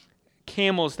our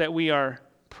camels that we are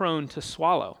prone to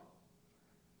swallow.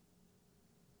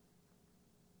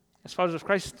 As followers of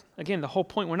Christ, again, the whole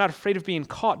point, we're not afraid of being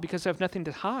caught because we have nothing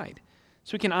to hide.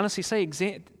 So we can honestly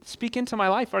say, speak into my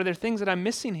life. Are there things that I'm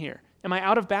missing here? Am I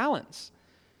out of balance?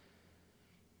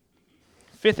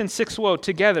 Fifth and sixth woe,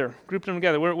 together, group them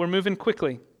together. We're moving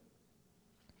quickly.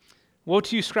 Woe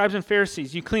to you, scribes and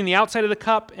Pharisees. You clean the outside of the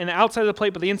cup and the outside of the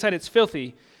plate, but the inside it's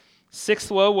filthy.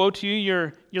 Sixth woe to you,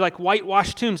 you're like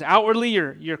whitewashed tombs. Outwardly,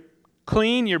 you're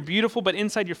clean, you're beautiful, but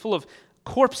inside you're full of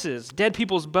corpses, dead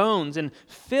people's bones, and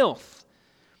filth.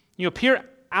 You appear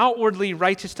outwardly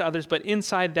righteous to others, but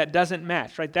inside that doesn't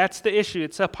match, right? That's the issue.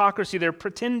 It's hypocrisy. They're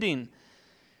pretending.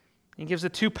 He gives the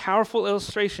two powerful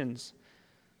illustrations.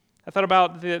 I thought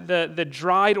about the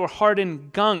dried or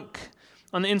hardened gunk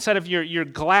on the inside of your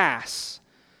glass,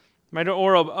 right?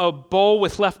 Or a bowl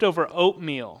with leftover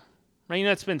oatmeal, right? You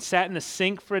know, it's been sat in the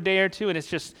sink for a day or two, and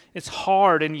it's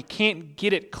hard, and you can't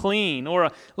get it clean. Or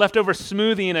a leftover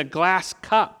smoothie in a glass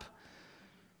cup,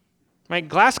 right?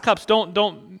 Glass cups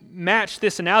don't match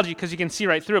this analogy because you can see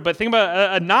right through it. But think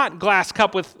about a not glass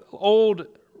cup with old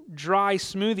dry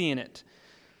smoothie in it.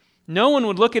 No one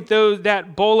would look at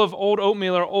that bowl of old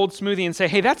oatmeal or old smoothie and say,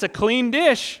 hey, that's a clean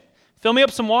dish. Fill me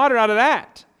up some water out of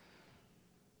that.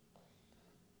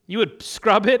 You would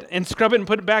scrub it and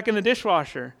put it back in the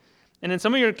dishwasher. And in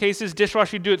some of your cases,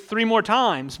 dishwasher, you'd do it 3 more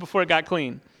times before it got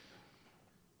clean.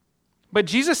 But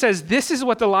Jesus says this is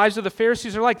what the lives of the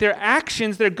Pharisees are like. Their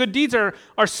actions, their good deeds are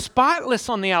spotless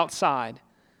on the outside.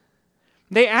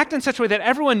 They act in such a way that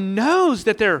everyone knows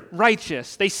that they're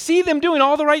righteous. They see them doing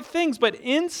all the right things, but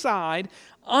inside,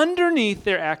 underneath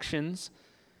their actions,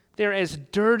 they're as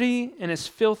dirty and as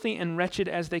filthy and wretched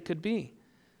as they could be.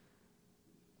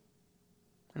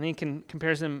 And then he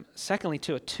compares them, secondly,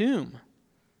 to a tomb.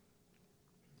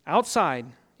 Outside,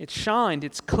 it's shined,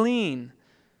 it's clean,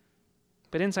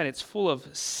 but inside it's full of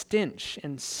stench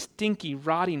and stinky,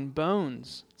 rotting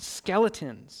bones,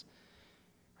 skeletons.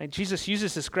 Right? Jesus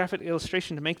uses this graphic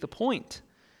illustration to make the point.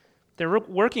 They're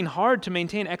working hard to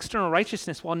maintain external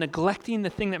righteousness while neglecting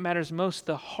the thing that matters most,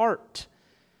 the heart.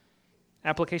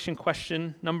 Application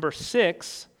question number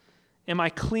 6, am I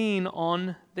clean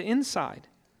on the inside?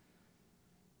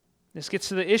 This gets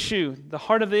to the issue, the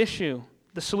heart of the issue,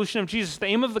 the solution of Jesus. The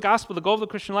aim of the gospel, the goal of the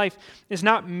Christian life, is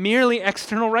not merely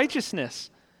external righteousness.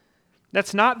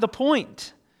 That's not the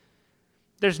point.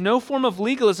 There's no form of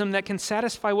legalism that can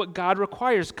satisfy what God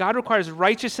requires. God requires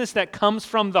righteousness that comes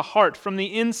from the heart, from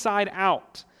the inside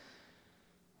out.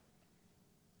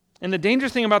 And the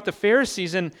dangerous thing about the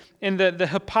Pharisees and the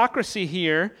hypocrisy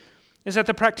here is that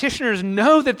the practitioners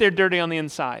know that they're dirty on the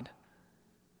inside.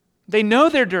 They know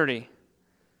they're dirty.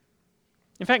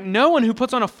 In fact, no one who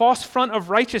puts on a false front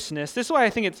of righteousness, this is why I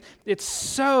think it's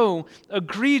so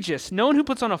egregious. No one who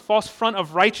puts on a false front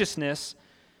of righteousness,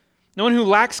 no one who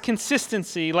lacks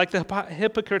consistency like the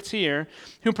hypocrites here,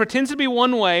 who pretends to be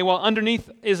one way while underneath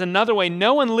is another way,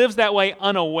 no one lives that way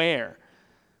unaware.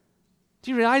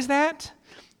 Do you realize that?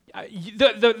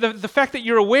 The fact that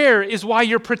you're aware is why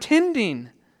you're pretending.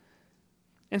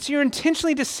 And so you're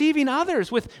intentionally deceiving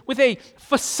others with a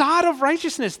facade of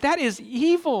righteousness. That is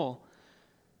evil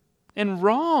and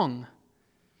wrong.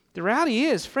 The reality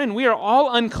is, friend, we are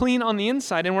all unclean on the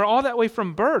inside, and we're all that way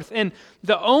from birth. And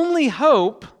the only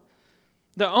hope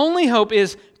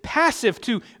is passive,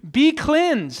 to be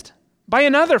cleansed by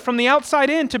another from the outside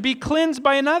in, to be cleansed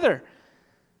by another.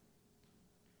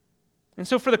 And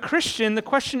so for the Christian, the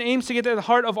question aims to get to the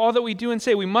heart of all that we do and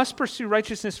say. We must pursue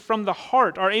righteousness from the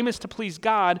heart. Our aim is to please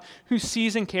God, who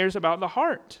sees and cares about the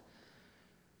heart.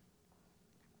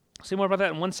 I'll say more about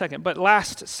that in one second. But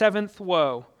last, 7th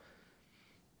woe.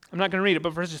 I'm not going to read it, but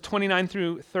verses 29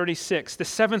 through 36. The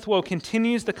 7th woe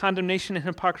continues the condemnation and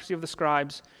hypocrisy of the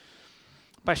scribes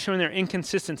by showing their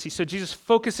inconsistency. So Jesus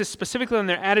focuses specifically on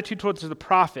their attitude towards the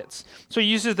prophets. So he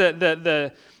uses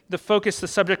the focus, the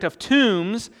subject of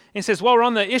tombs, and he says, well, we're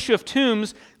on the issue of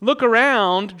tombs. Look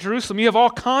around Jerusalem. You have all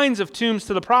kinds of tombs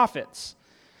to the prophets.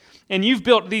 And you've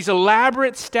built these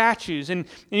elaborate statues, and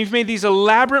you've made these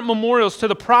elaborate memorials to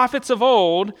the prophets of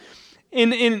old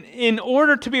in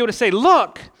order to be able to say,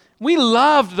 look, we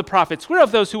loved the prophets. We're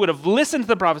of those who would have listened to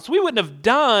the prophets. We wouldn't have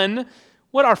done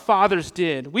what our fathers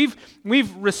did. We've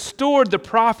restored the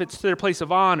prophets to their place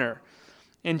of honor.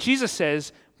 And Jesus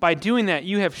says, by doing that,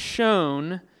 you have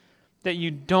shown that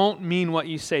you don't mean what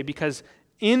you say, because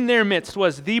in their midst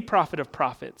was the prophet of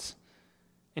prophets,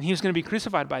 and he was going to be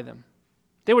crucified by them.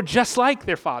 They were just like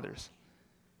their fathers.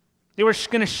 They were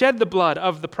going to shed the blood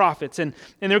of the prophets, and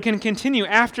they were going to continue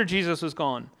after Jesus was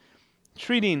gone,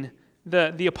 treating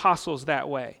the apostles that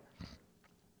way,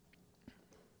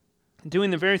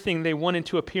 doing the very thing they wanted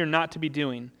to appear not to be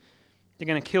doing. They're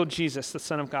going to kill Jesus, the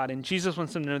Son of God, and Jesus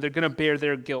wants them to know they're going to bear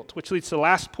their guilt, which leads to the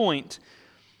last point,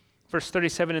 verse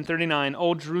 37 and 39.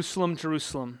 "O Jerusalem,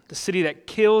 Jerusalem, the city that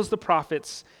kills the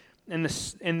prophets and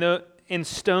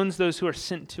stones those who are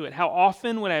sent to it. How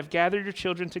often would I have gathered your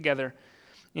children together,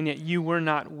 and yet you were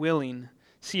not willing.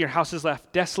 See, your house is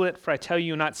left desolate, for I tell you,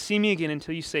 you will not see me again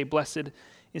until you say, blessed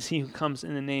is he who comes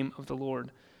in the name of the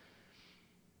Lord."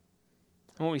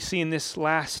 And what we see in this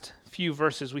last few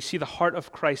verses, we see the heart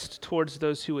of Christ towards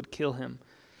those who would kill him.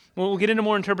 We'll get into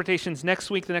more interpretations next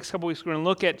week. The next couple weeks, we're going to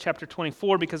look at chapter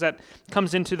 24, because that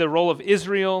comes into the role of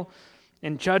Israel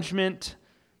and judgment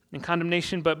and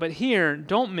condemnation. But here,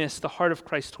 don't miss the heart of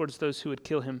Christ towards those who would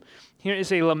kill him. Here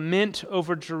is a lament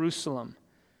over Jerusalem.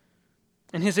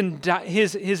 And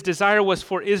his desire was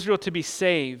for Israel to be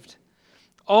saved.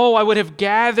 "Oh, I would have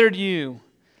gathered you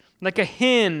like a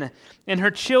hen and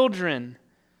her children.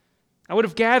 I would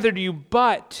have gathered you,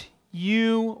 but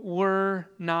you were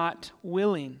not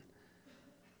willing."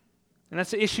 And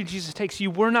that's the issue Jesus takes.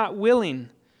 You were not willing.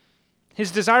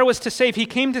 His desire was to save. He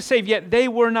came to save, yet they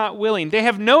were not willing. They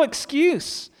have no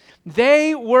excuse.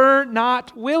 They were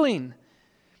not willing.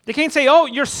 They can't say, "Oh,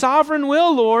 your sovereign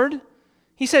will, Lord."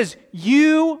 He says,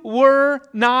 "You were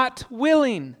not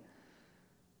willing."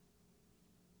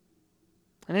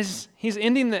 And as he's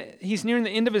nearing the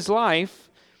end of his life,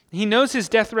 he knows his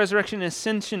death, resurrection, and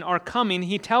ascension are coming.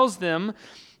 He tells them,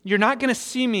 "You're not going to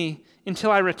see me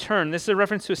until I return." This is a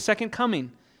reference to his second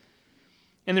coming.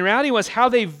 And the reality was how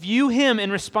they view him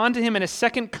and respond to him in his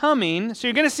second coming. So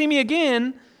you're going to see me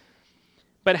again,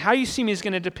 but how you see me is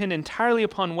going to depend entirely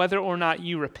upon whether or not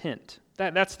you repent.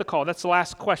 That's the call. That's the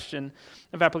last question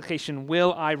of application.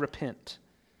 Will I repent?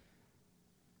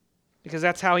 Because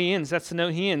that's how he ends. That's the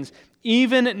note he ends.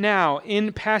 Even now,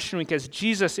 in Passion Week, as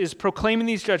Jesus is proclaiming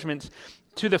these judgments,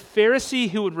 to the Pharisee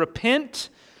who would repent,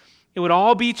 it would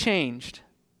all be changed.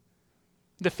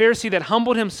 The Pharisee that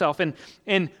humbled himself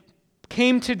and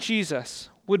came to Jesus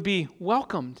would be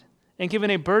welcomed and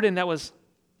given a burden that was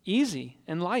easy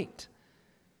and light.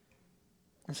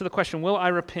 And so the question, will I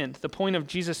repent? The point of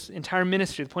Jesus' entire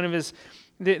ministry, the point of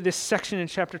this section in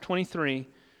chapter 23,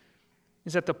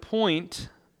 is that the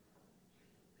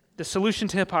solution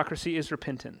to hypocrisy is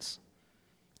repentance.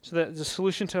 So the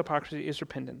solution to hypocrisy is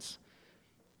repentance.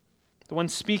 The one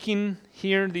speaking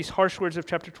here, these harsh words of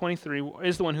chapter 23,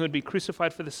 is the one who would be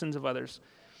crucified for the sins of others,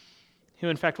 who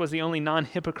in fact was the only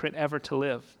non-hypocrite ever to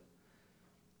live.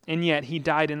 And yet he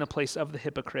died in the place of the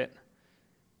hypocrite.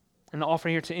 And the offer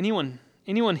here to anyone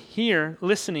here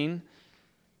listening,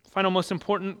 final most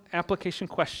important application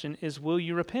question is, will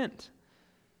you repent?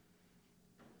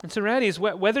 And so the reality is,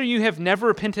 whether you have never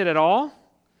repented at all,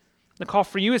 the call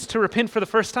for you is to repent for the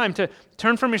first time, to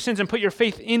turn from your sins and put your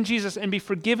faith in Jesus and be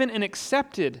forgiven and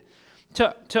accepted,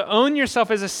 to own yourself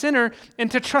as a sinner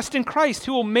and to trust in Christ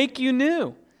who will make you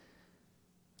new.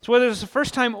 So whether it's the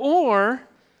first time or,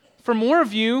 for more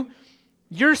of you,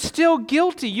 you're still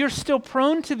guilty, you're still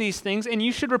prone to these things, and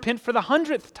you should repent for the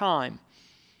 100th time.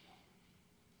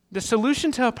 The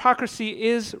solution to hypocrisy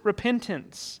is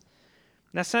repentance.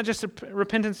 That's not just a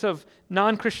repentance of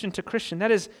non-Christian to Christian.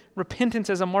 That is repentance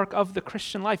as a mark of the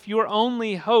Christian life. Your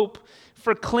only hope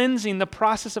for cleansing, the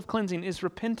process of cleansing, is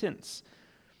repentance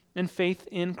and faith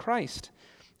in Christ.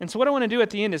 And so what I want to do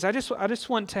at the end is I just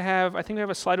want to have, I think we have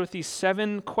a slide with these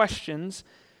 7 questions.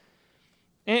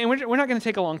 And we're not going to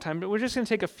take a long time, but we're just going to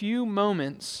take a few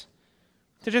moments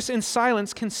to just in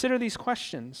silence consider these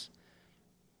questions.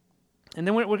 And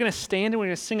then we're going to stand and we're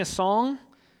going to sing a song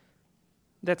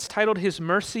that's titled, "His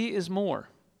Mercy is More."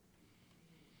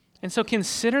 And so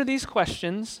consider these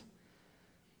questions,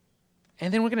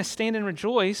 and then we're going to stand and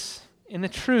rejoice in the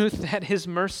truth that His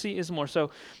mercy is more.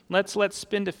 So let's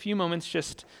spend a few moments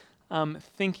just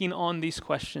thinking on these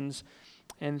questions,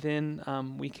 and then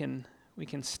we can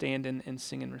stand and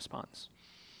sing in response.